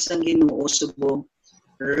ginakilanhan lang gid sang Ginoo subong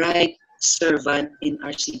right servant in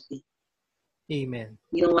our city. Amen.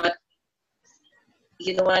 You know what,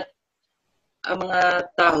 ang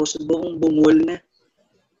mga tao subong bungol na.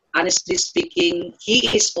 Honestly speaking, he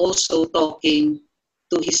is also talking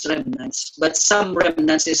to his remnants, but some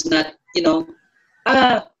remnants is not,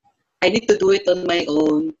 I need to do it on my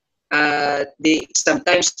own. They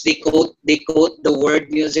sometimes quote the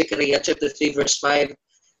word, Zechariah chapter 3 verse 5,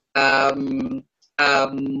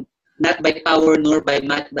 not by power nor by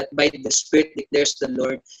might, but by the Spirit declares the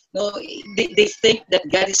Lord. They think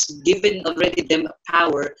that God is given already them a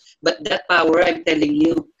power, but that power, I'm telling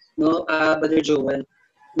you, Brother Joel,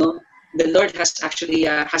 the Lord has actually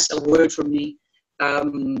has a word for me.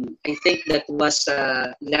 I think that was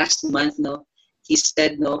last month. He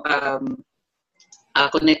said,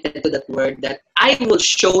 connected to that word, that I will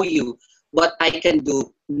show you what I can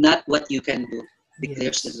do, not what you can do,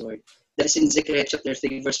 declares the Lord. That is in Zechariah chapter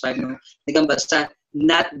 3 verse 5. Nagambasa,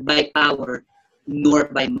 not by power nor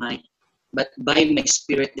by might, but by my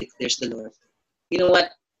Spirit, declares the Lord. You know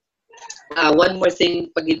what? One more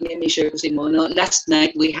thing, pag may share ko si mo, last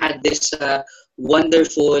night we had this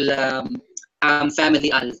wonderful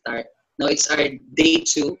family altar. It's our day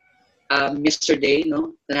 2, yesterday,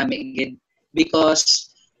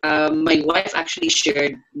 because my wife actually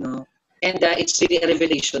shared, and it's really a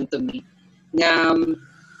revelation to me.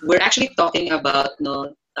 We're actually talking about,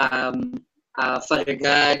 Father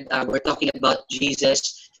God. We're talking about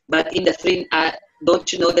Jesus, but in the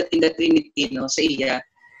don't you know that in the Trinity, sa iya,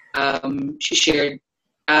 she shared,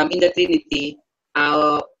 in the Trinity,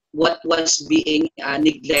 what was being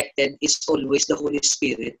neglected is always the Holy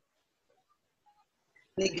Spirit.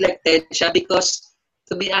 Neglected siya because,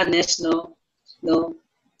 to be honest,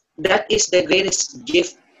 that is the greatest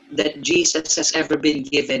gift that Jesus has ever been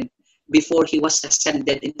given before he was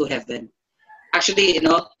ascended into heaven. Actually,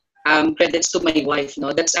 credits to my wife,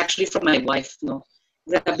 that's actually from my wife,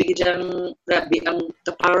 grabe ang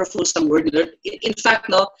powerful sang word ni Lord. In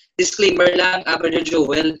fact, disclaimer lang, Brother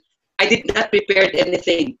Joel, I did not prepare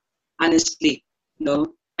anything, honestly.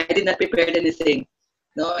 I did not prepare anything.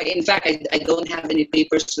 In fact, I don't have any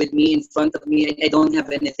papers with me in front of me. I don't have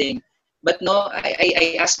anything. But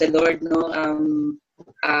I asked the Lord,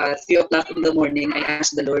 3 o'clock in the morning, I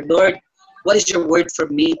asked the Lord, what is your word for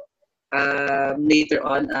me? Later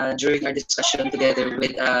on, during our discussion together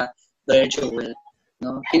with Brother Joel.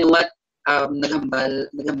 You know what? Naghambal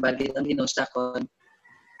din ang hinusta ko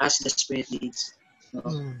as the Spirit leads.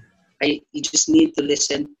 you just need to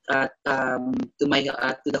listen to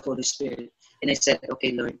the Holy Spirit. And I said,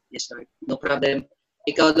 okay, Lord, yes, Lord, no problem.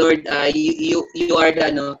 Ikaw, Lord, you are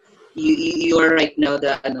the you are right now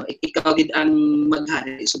the ikaw gid ang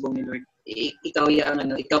maghari subong ni Lord. Ikaw ya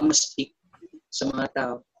ang ikaw mas speak sa mga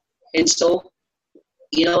tao. And so,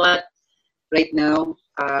 you know what? Right now,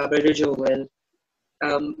 Brother Joel,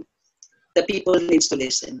 um, the people needs to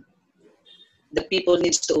listen. The people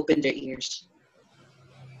needs to open their ears.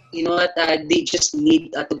 You know what? They just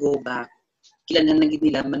need to go back. Kilanhan lang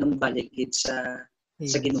nila manumbalik sa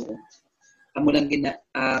Ginoo. Amo lang gina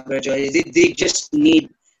Brother Joel. They just need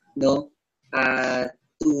to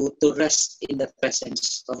rest in the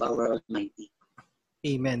presence of our Almighty.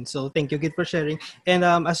 Amen. So thank you Gid for sharing. And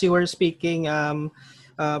as you were speaking,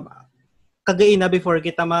 kagaina before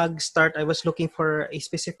kita mag-start, I was looking for a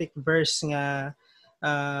specific verse nga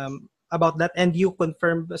about that, and you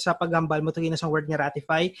confirmed sa paghambal mo to sa word nga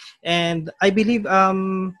ratify. And I believe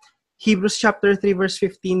Hebrews chapter 3 verse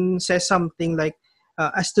 15 says something like,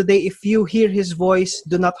 as today, if you hear His voice,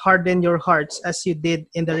 do not harden your hearts as you did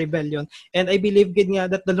in the rebellion. And I believe good nga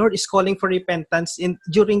that the Lord is calling for repentance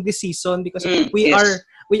during this season, because we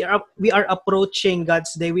are approaching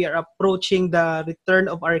God's day. We are approaching the return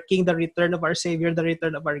of our King, the return of our Savior, the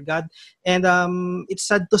return of our God. And it's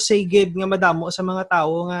sad to say gid nga madamo sa mga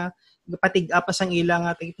tao nga patig-apas ang ilang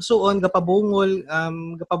tigpusoon, gapabungol,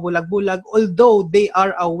 gapabulag-bulag, although they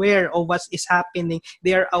are aware of what is happening.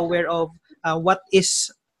 They are aware of what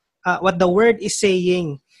the word is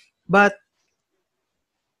saying, but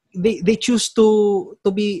they choose to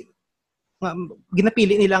be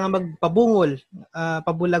ginapili nila nga magpabungol,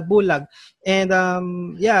 pabulag-bulag. And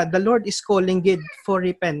the Lord is calling it for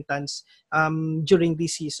repentance during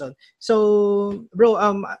this season. So bro,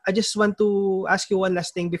 I just want to ask you one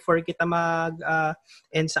last thing before kita mag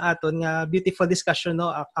end sa aton nga beautiful discussion, no.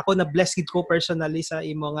 Ako na blessed gid ko personally sa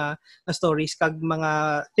imo nga stories kag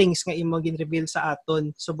mga things nga imo gin-reveal sa aton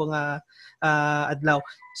subong nga adlaw.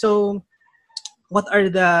 So what are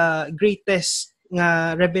the greatest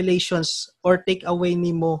nga revelations or takeaway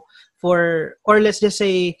nimo for, or let's just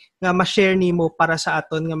say nga ma-share nimo para sa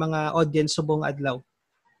aton nga mga audience subong adlaw?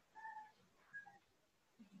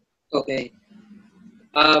 Okay.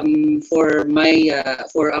 For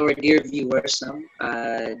our dear viewers,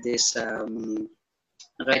 this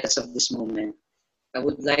right as of this moment, I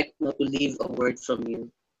would like to leave a word from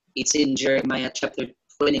you. It's in Jeremiah chapter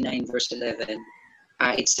 29 verse 11.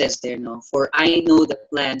 It says there, for I know the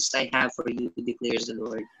plans I have for you, declares the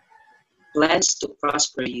Lord. Plans to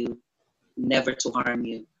prosper you, never to harm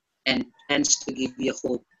you, and plans to give you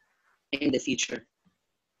hope in the future.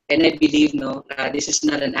 And I believe, this is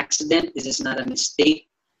not an accident. This is not a mistake.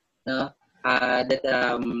 That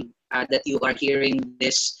you are hearing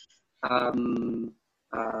this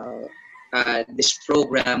this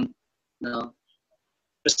program,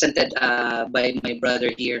 presented by my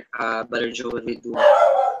brother here, Brother Joel Ridu.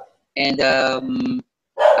 And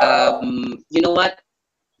you know what?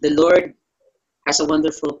 The Lord has a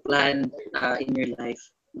wonderful plan in your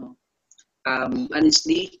life.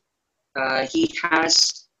 Honestly, He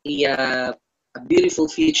has a beautiful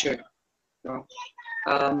future.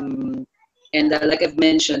 And like I've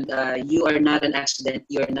mentioned, you are not an accident.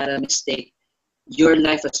 You are not a mistake. Your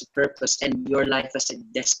life has a purpose, and your life has a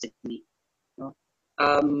destiny.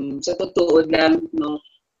 Sa totoo lang,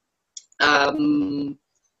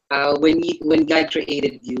 when God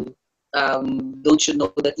created you, don't you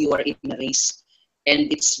know that you are in a race,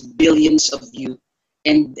 and it's billions of you,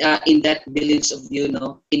 and in that billions of you,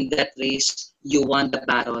 in that race, you won the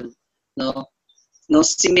battle.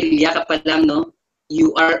 Similya ka pa lang,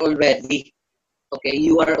 you are already, okay,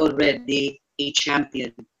 you are already a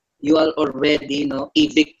champion. You are already, a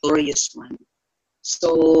victorious one.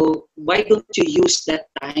 So why don't you use that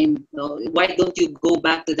time? Why don't you go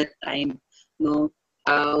back to that time?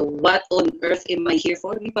 What on earth am I here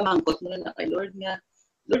for? May pamangkot mo na kay Lord nga.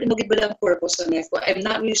 Lord, ano ba lang purpose sa life ko? I'm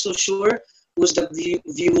not really so sure who's the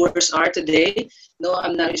viewers are today.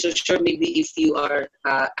 I'm not really so sure. Maybe if you are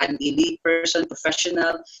an elite person,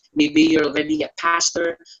 professional, maybe you're already a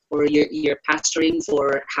pastor, or you're pastoring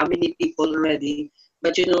for how many people already.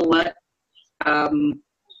 But you know what?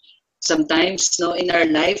 Sometimes, in our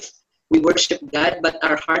life, we worship God, but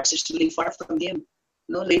our hearts are really far from Him.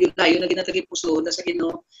 Layo na ginatagi puso na sa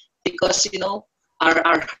Ginoo, because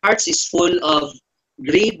our hearts is full of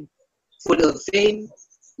greed, full of fame,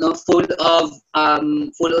 full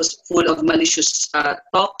of malicious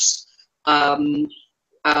talks.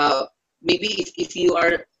 Maybe if you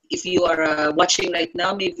are watching right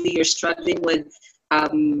now, maybe you're struggling with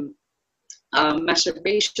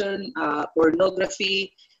masturbation,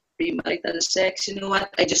 pornography, premarital sex, you know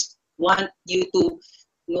what? I just want you to,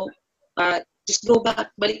 you know, just go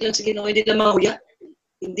back, balik lang sa Ginoo, hindi lang mahuya.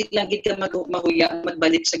 Hindi lang gid ka mahuya,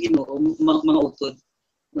 magbalik sa Ginoo, mga utod.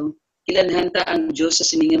 No? Kilanhan ta ang Diyos sa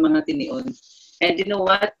siningang mga tinion. And you know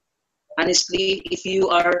what? Honestly, if you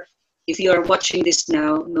are watching this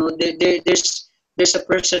now, no, there's a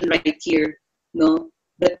person right here, no,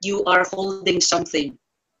 that you are holding something.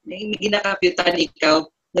 May ginakapitan ikaw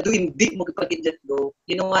na hindi mo kapag-let go.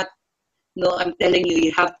 You know what? No, I'm telling you,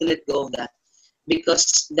 you have to let go of that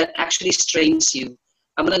because that actually strains you.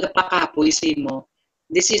 Amo nang napakapoy sa mo.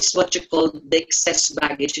 This is what you call the excess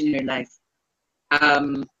baggage in your life.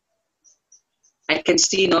 I can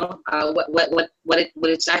see, no, what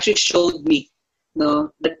it's actually showed me,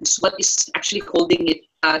 no, that is what is actually holding it,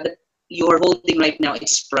 that you're holding right now.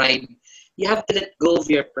 It's pride. You have to let go of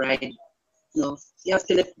your pride. No, you have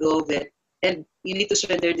to let go of it, and you need to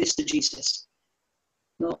surrender this to Jesus.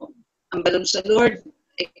 No, ang balon sa Lord,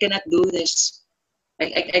 I cannot do this.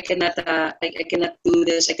 I cannot do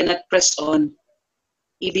this. I cannot press on.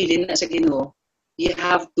 Ibilin na sa Ginoo. You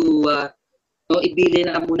have to no,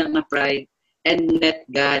 ibilin na muna nga pride, and let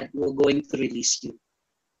God will going to release you,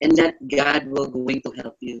 and let God will going to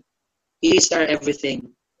help you. He is our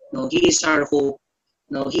everything. No, He is our hope.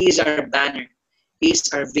 No, He is our banner. He is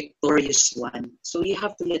our victorious one. So you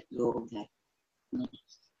have to let go of that. No?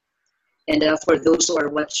 And for those who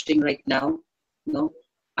are watching right now, no,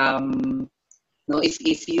 no,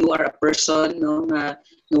 if you are a person, no, na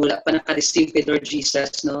wala pa naka-receive kay Lord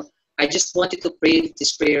Jesus, no, I just want you to pray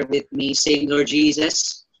this prayer with me, saying, Lord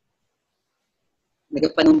Jesus,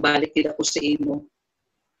 nagapanumbalik gid ako sa imo.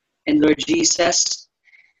 And Lord Jesus,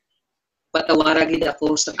 patawara gid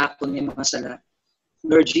ako sa akon nga mga sala.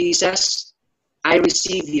 Lord Jesus, I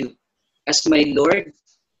receive you as my Lord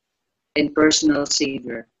and personal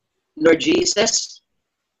Savior. Lord Jesus,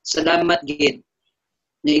 salamat gid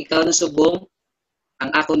na ikaw na subong ang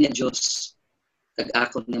akon nga Dios kag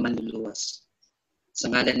akon nga manluluwas. Sa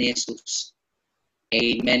ngalan ni Jesus.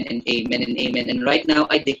 Amen and amen and amen. And right now,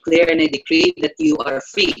 I declare and I decree that you are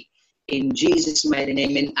free in Jesus' mighty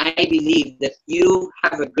name. And I believe that you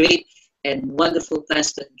have a great and wonderful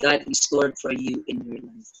plans that God is stored for you in your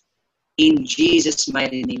life. In Jesus'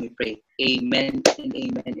 mighty name we pray. Amen and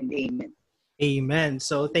amen and amen. Amen.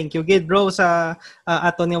 So thank you, Gid, bro, sa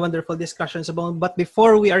ato nga wonderful discussions about. But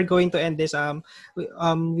before we are going to end this,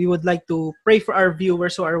 we would like to pray for our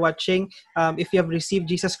viewers who are watching. If you have received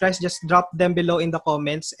Jesus Christ, just drop them below in the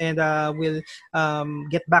comments, and we'll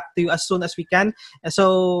get back to you as soon as we can. And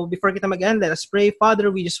so before kita mag-end, let us pray.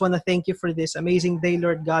 Father, we just want to thank you for this amazing day,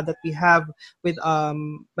 Lord God, that we have with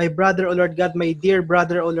my brother, oh Lord God, my dear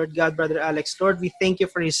brother, oh Lord God, Brother Alex. Lord, we thank you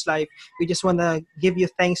for his life. We just want to give you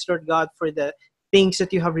thanks, Lord God, for the things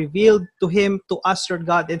that you have revealed to him, to us, Lord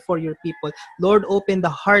God, and for your people. Lord, open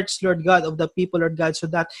the hearts, Lord God, of the people, Lord God, so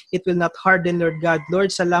that it will not harden, Lord God. Lord,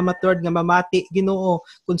 salamat, Lord, nga mamati, Ginoo,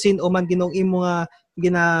 kung sino man Ginoo imo nga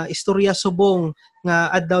gina istorya subong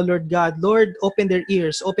nga adlaw, Lord God. Lord, open their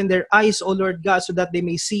ears, open their eyes, O Lord God, so that they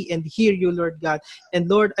may see and hear you, Lord God. And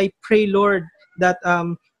Lord, I pray, Lord, that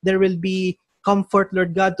there will be comfort,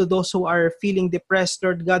 Lord God, to those who are feeling depressed,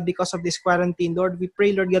 Lord God, because of this quarantine. Lord, we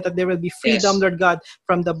pray, Lord God, that there will be freedom, Yes. Lord God,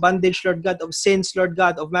 from the bondage, Lord God, of sins, Lord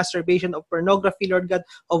God, of masturbation, of pornography, Lord God,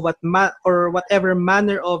 of or whatever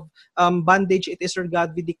manner of bondage it is, Lord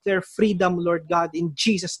God. We declare freedom, Lord God, in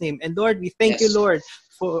Jesus' name. And Lord, we thank you, Yes. Lord,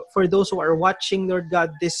 for those who are watching, Lord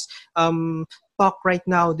God, this talk right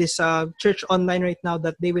now, this church online right now,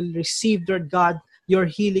 that they will receive, Lord God, your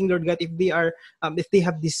healing, Lord God, if they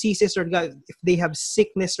have diseases, Lord God, if they have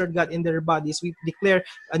sickness, Lord God, in their bodies, we declare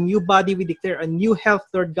a new body, we declare a new health,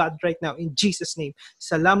 Lord God, right now, in Jesus' name.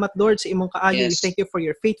 Salamat, Lord, sa imong kaayo. We Yes. thank you for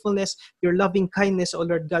your faithfulness, your loving kindness, O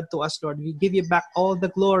Lord God, to us, Lord. We give you back all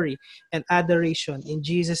the glory and adoration in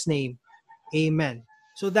Jesus' name. Amen.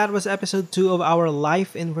 So that was episode 2 of our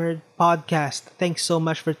Life in Word podcast. Thanks so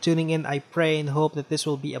much for tuning in. I pray and hope that this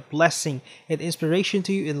will be a blessing and inspiration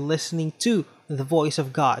to you in listening to the voice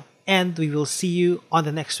of God. And we will see you on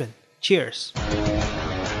the next one. Cheers.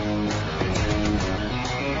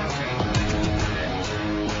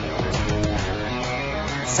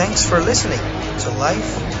 Thanks for listening to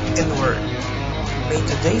Life in Word. May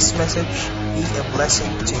today's message be a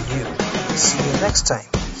blessing to you. See you next time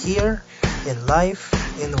here in Life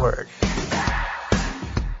in Word.